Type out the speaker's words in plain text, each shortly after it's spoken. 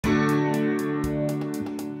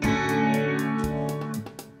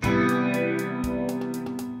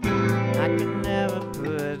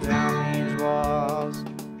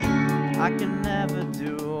can never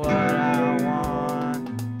do what I want.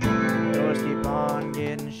 Doors keep on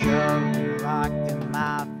getting shoved and locked in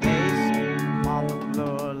my face. I'm on the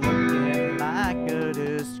floor looking like a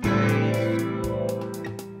disgrace.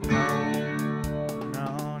 No,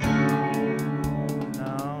 no, no,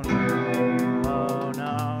 no, no, oh, no,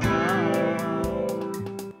 no.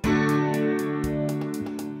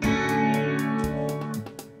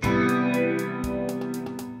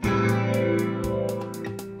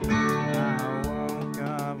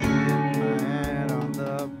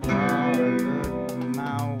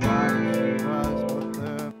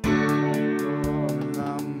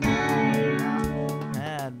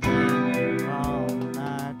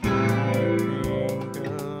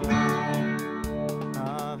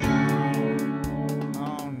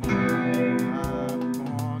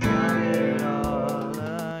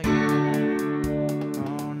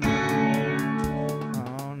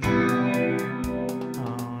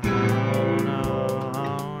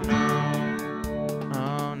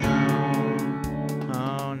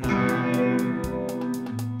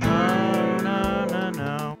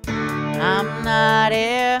 I'm not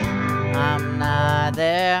here, I'm not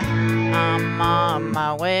there, I'm on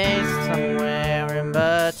my way somewhere in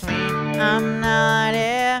between. I'm not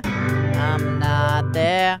here, I'm not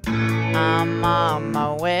there, I'm on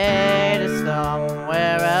my way to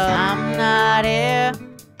somewhere else. I'm not here,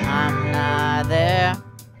 I'm not there,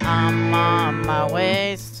 I'm on my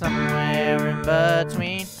way somewhere in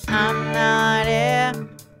between. I'm not here,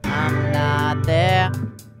 I'm not there,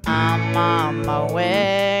 I'm on my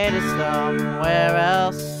way to somewhere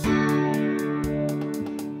else.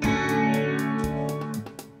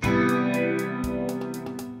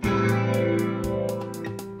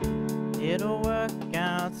 It'll work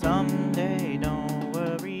out someday, don't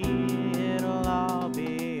worry. It'll all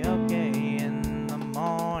be okay in the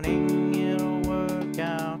morning. It'll work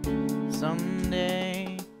out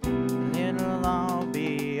someday, and it'll all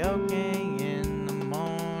be okay in the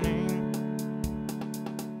morning.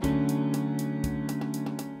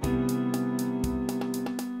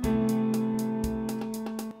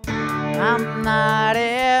 I'm not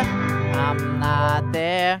here, I'm not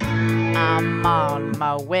there, I'm on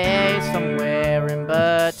my way somewhere in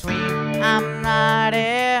between. I'm not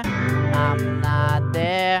here, I'm not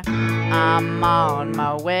there, I'm on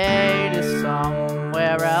my way to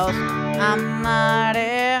somewhere else. I'm not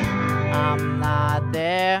here, I'm not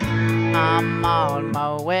there, I'm on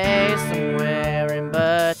my way somewhere in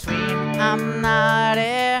between. I'm not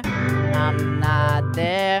here, I'm not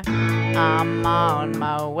there, I'm on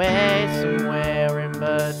my way somewhere